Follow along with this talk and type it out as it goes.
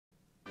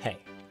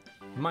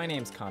my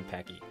name's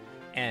Khanpeki,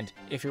 and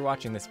if you're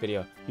watching this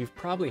video, you've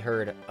probably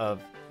heard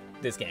of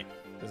this game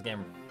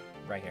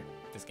right here,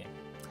 this game,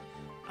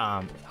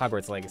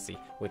 Hogwarts Legacy,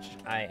 which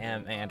I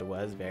am and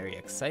was very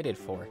excited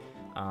for,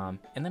 and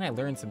then I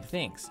learned some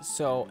things.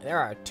 So there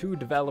are two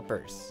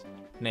developers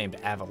named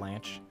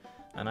Avalanche,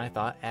 and I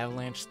thought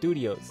Avalanche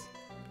Studios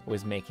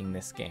was making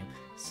this game.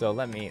 So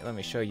let me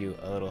show you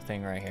a little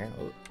thing right here.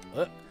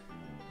 This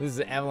is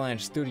the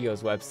Avalanche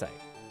Studios website.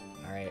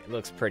 All right, it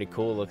looks pretty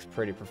cool, looks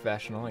pretty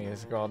professional. You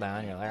scroll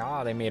down, you're like,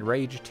 oh, they made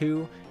Rage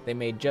 2, they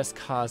made Just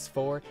Cause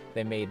 4,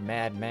 they made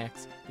Mad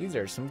Max. These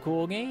are some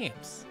cool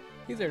games.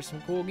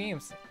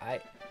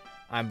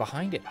 I'm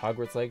behind it.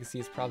 Hogwarts Legacy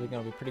is probably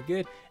gonna be pretty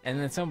good. And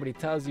then somebody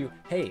tells you,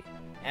 hey,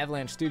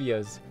 Avalanche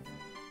Studios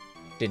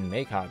didn't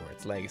make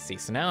Hogwarts Legacy.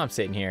 So now I'm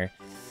sitting here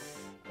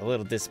a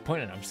little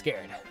disappointed, I'm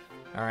scared.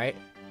 All right,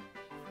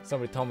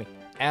 somebody told me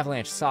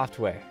Avalanche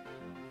Software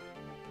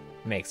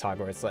makes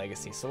Hogwarts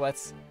Legacy. So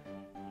let's,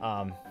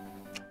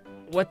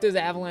 what does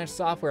Avalanche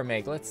Software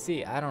make? Let's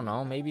see, I don't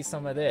know, maybe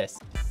some of this.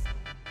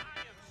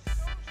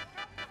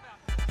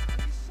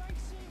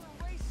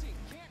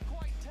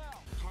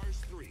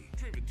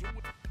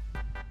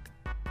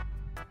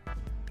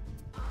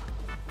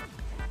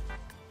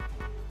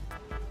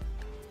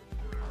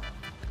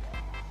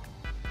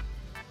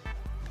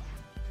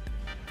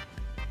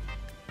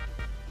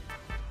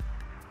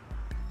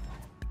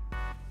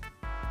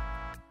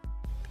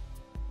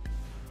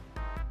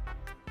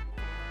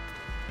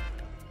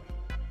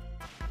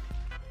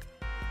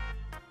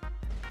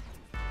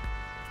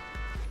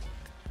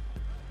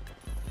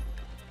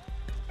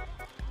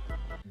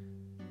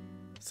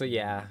 So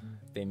yeah,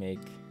 they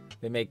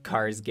make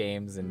Cars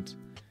games and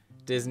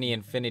Disney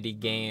Infinity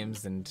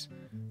games and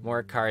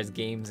more Cars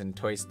games and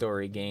Toy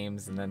Story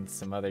games and then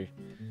some other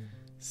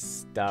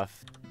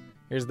stuff.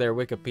 Here's their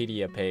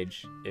Wikipedia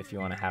page if you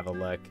want to have a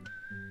look.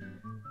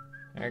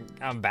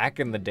 Back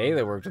in the day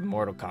they worked with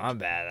Mortal Kombat.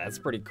 That's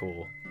pretty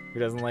cool. Who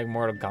doesn't like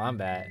Mortal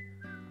Kombat?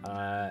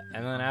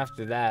 And then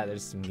after that,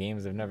 there's some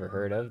games I've never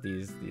heard of.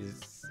 These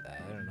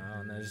I don't know.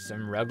 And there's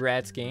some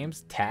Rugrats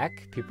games.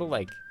 Tak. People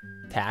like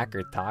Tak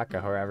or Tak, or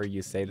however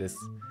you say this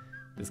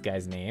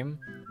guy's name.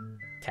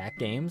 Tak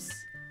games.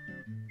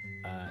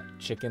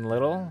 Chicken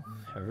Little.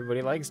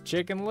 Everybody likes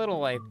Chicken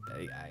Little, I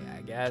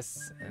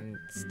guess, and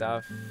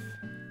stuff.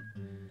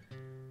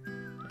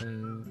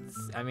 And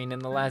I mean, in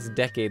the last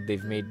decade,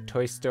 they've made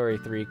Toy Story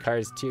 3,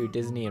 Cars 2,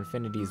 Disney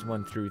Infinities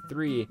 1 through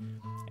 3,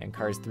 and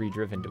Cars 3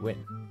 Driven to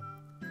Win.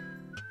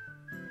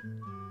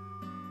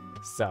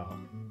 So,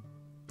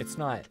 it's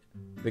not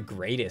the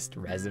greatest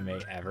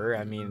resume ever.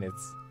 I mean,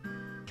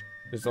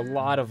 there's a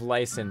lot of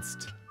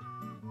licensed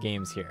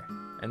games here,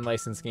 and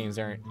licensed games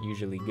aren't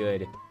usually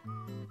good.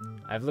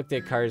 I've looked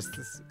at Cars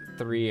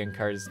 3 and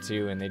Cars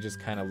 2, and they just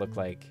kind of look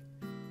like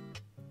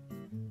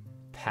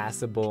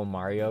passable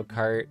Mario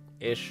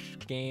Kart-ish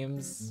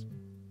games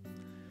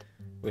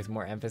with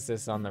more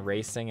emphasis on the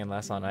racing and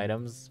less on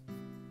items.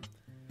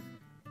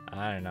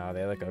 I don't know,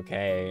 they look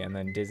okay. And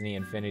then Disney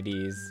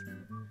Infinities,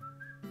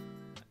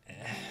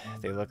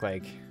 they look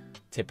like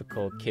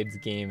typical kids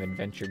game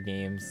adventure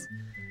games.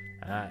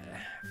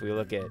 If we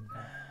look at,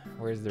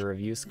 where's the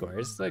review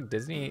scores? Look,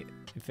 Disney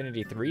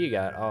Infinity 3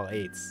 got all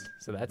 8s.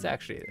 So that's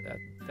actually,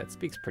 that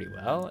speaks pretty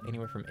well.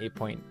 Anywhere from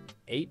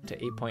 8.8 to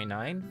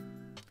 8.9.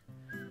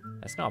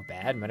 That's not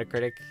bad.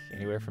 Metacritic,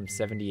 anywhere from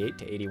 78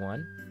 to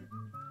 81.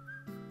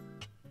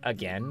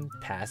 Again,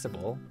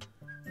 passable.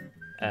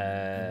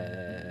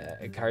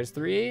 Cars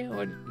 3,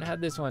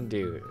 how'd this one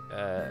do?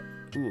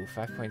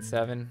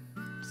 5.7,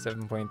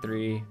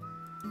 7.3,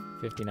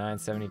 59,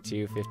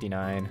 72,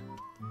 59.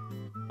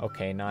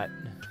 Okay, not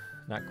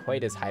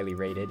quite as highly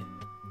rated.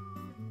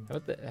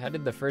 How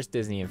did the first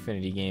Disney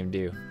Infinity game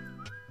do?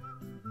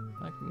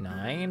 Like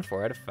 9,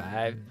 4 out of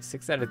 5,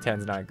 6 out of 10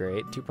 is not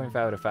great, 2.5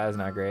 out of 5 is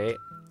not great.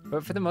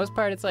 But for the most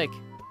part, it's like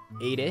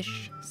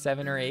 8-ish,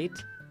 7 or 8.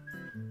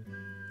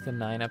 It's a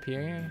 9 up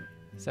here.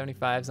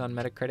 75's on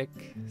Metacritic,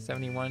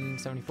 71,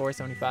 74,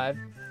 75.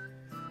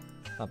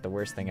 Not the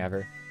worst thing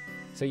ever.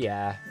 So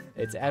yeah,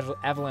 it's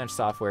Avalanche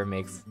Software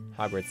makes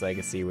Hogwarts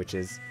Legacy, which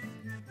is,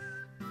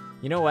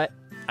 you know what?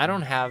 I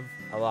don't have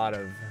a lot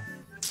of,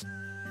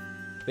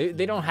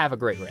 they don't have a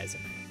great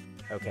resume,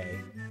 okay?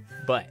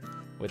 But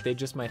what they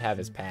just might have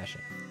is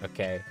passion,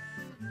 okay?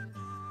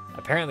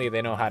 Apparently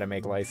they know how to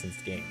make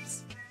licensed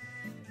games.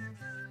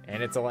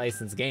 And it's a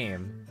licensed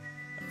game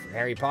for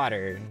Harry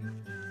Potter,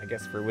 I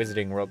guess for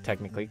Wizarding World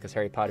technically, because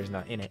Harry Potter's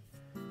not in it.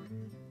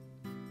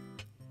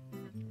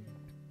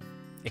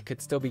 It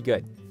could still be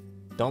good.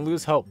 Don't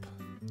lose hope.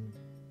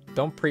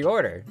 Don't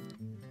pre-order,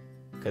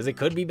 because it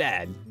could be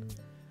bad.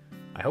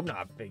 I hope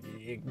not, but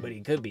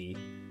it could be.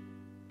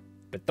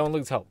 But don't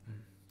lose hope,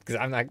 because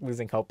I'm not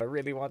losing hope. I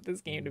really want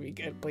this game to be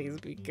good. Please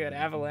be good.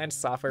 Avalanche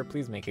Software,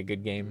 please make a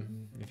good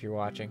game if you're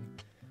watching.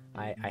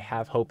 I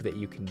have hope that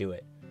you can do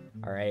it.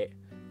 All right?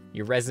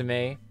 Your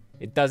resume,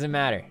 it doesn't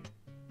matter.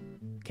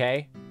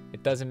 Okay?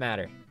 It doesn't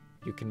matter.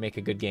 You can make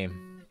a good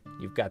game.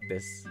 You've got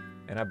this,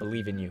 and I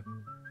believe in you.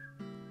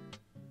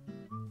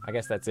 I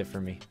guess that's it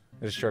for me.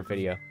 It's a short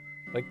video.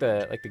 Like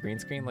the green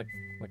screen, look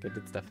I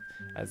did stuff.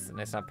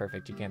 It's not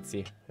perfect. You can't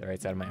see the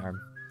right side of my arm,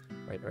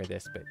 or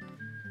this, but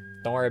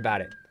don't worry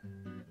about it.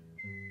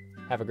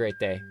 Have a great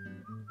day.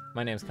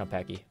 My name's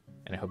Khanpeki,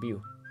 and I hope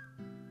you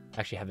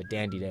actually have a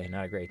dandy day,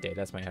 not a great day.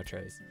 That's my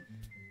outro. Is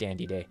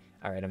dandy day.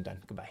 All right, I'm done.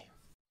 Goodbye.